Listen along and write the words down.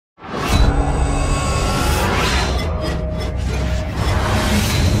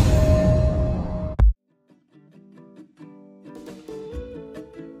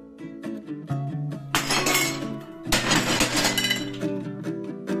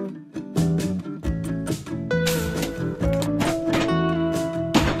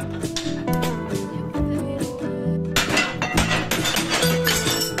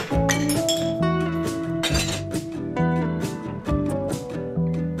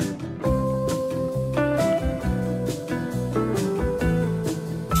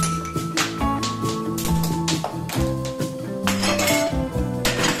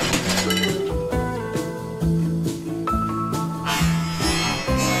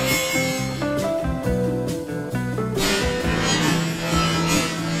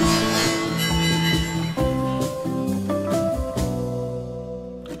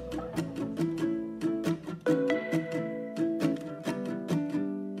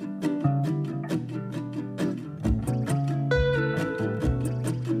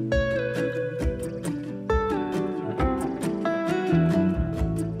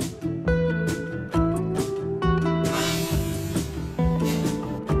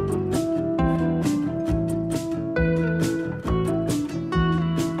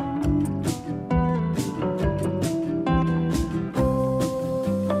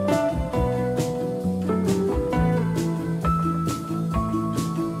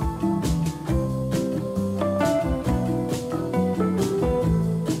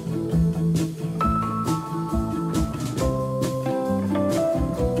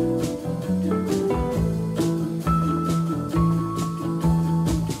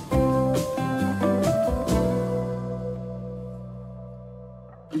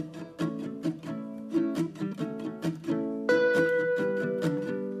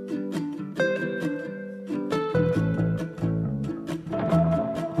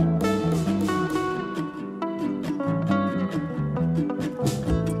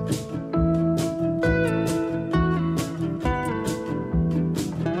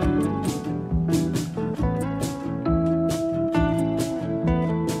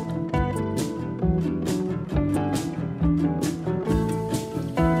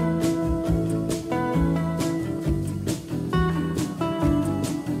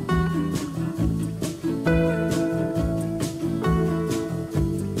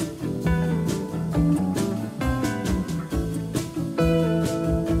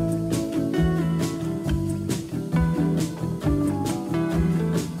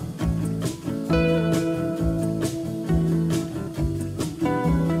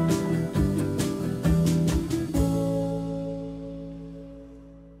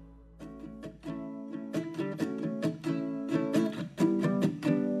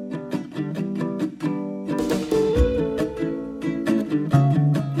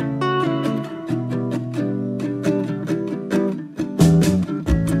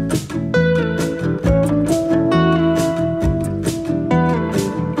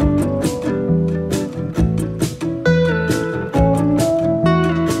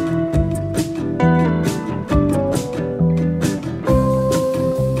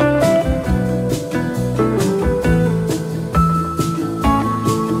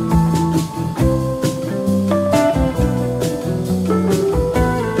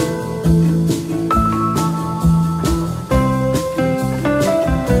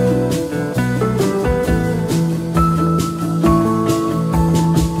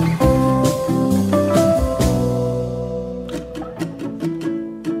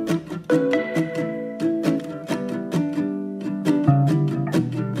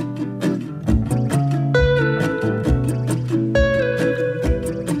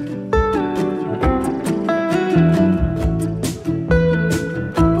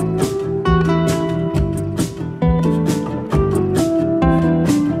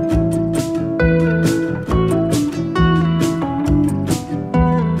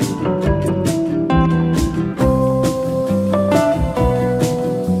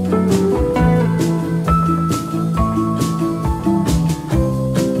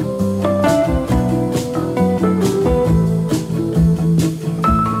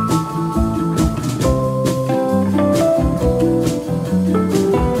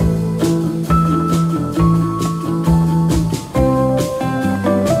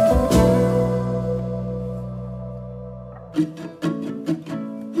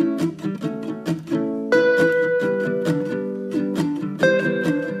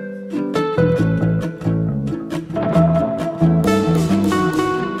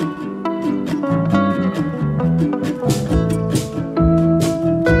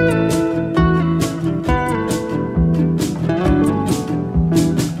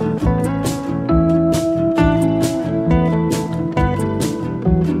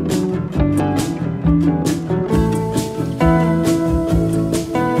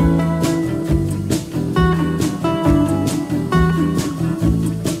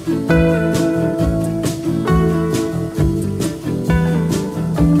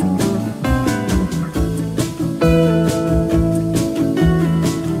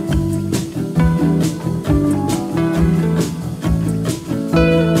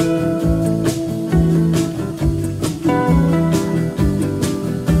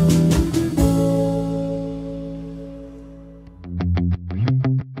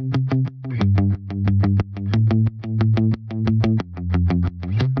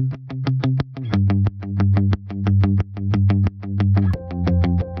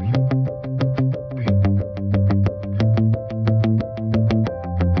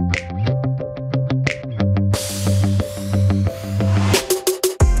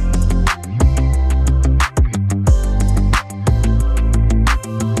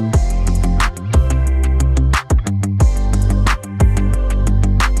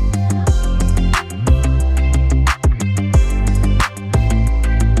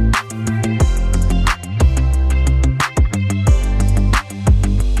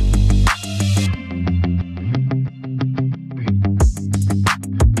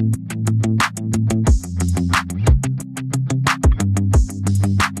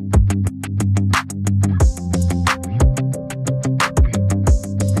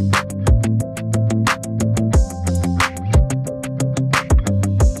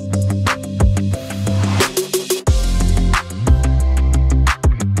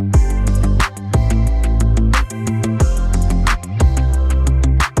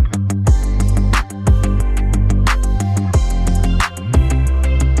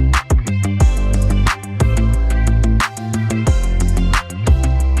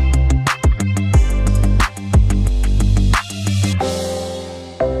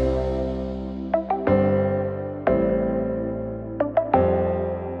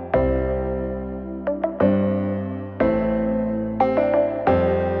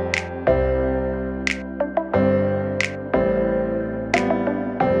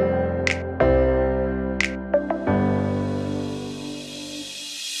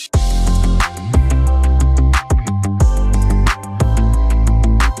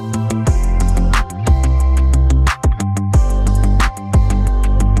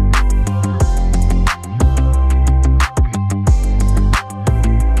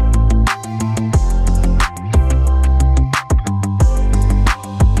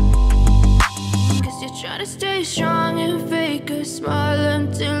strong and fake a smile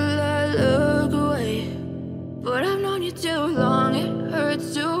until I look away. But I've known you too long, it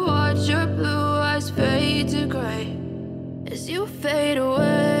hurts to watch your blue eyes fade to gray as you fade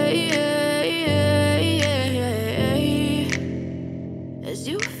away, as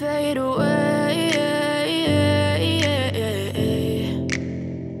you fade away.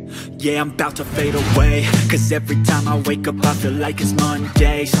 Yeah, I'm about to fade away, cause every time I wake up I feel like it's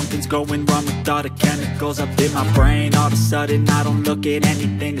Monday. Something's going wrong with all the chemicals up in my brain. All of a sudden I don't look at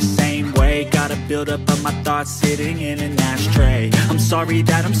anything the same way. Got a buildup of my thoughts sitting in an ashtray. I'm sorry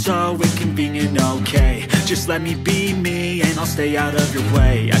that I'm so inconvenient, okay. Just let me be me and I'll stay out of your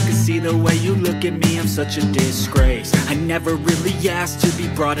way. I can see the way you look at me, I'm such a disgrace. I never really asked to be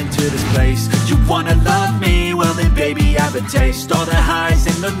brought into this place. You wanna love me? Well then baby I have a taste. All the highs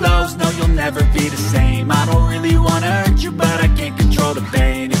and the lows, no, you'll never be the same. I don't really wanna hurt you, but I can't control the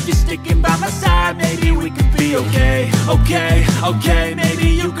pain. If you're sticking by my side, maybe we could be okay. Okay, maybe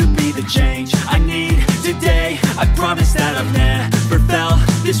you could be the change I need today. I promise that I've never felt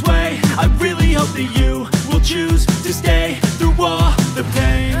this way. I really hope that you will choose to stay through all the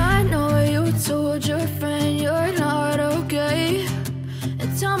pain. I know you told your friend you're not okay,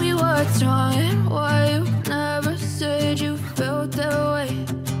 and tell me what's wrong and why you never said you felt that way.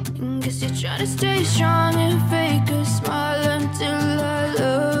 Guess you're trying to stay strong and fake a smile until I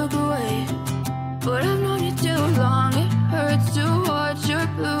look away. But I've known you too long, it hurts to watch your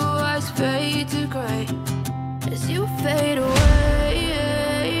blue eyes fade to gray as you fade away,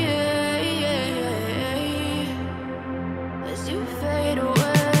 as you fade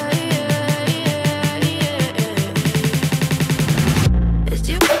away, as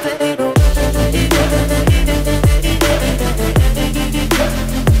you fade away.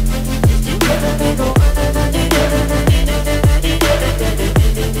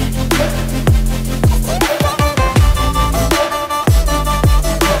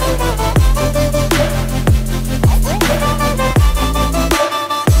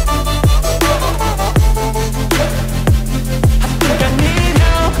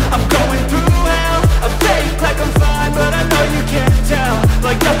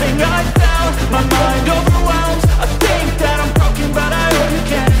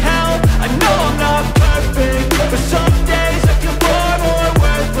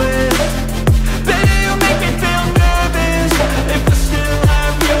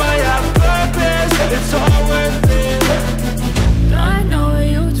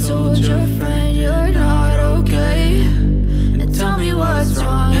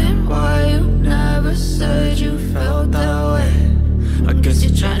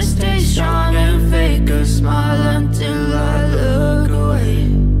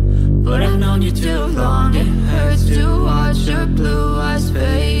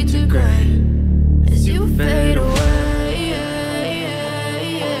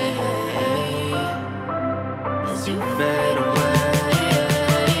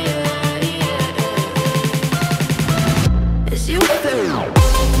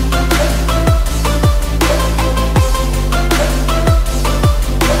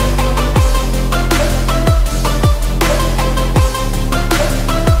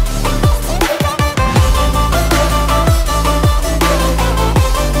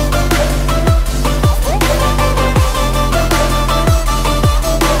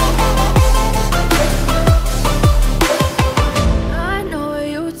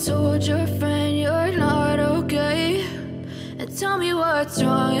 Tell me what's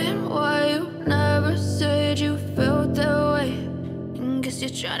wrong and why you never said you felt that way. Guess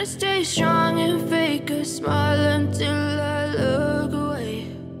you're trying to stay strong and fake a smile until I look away.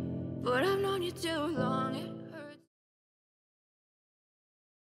 But I've known you too long.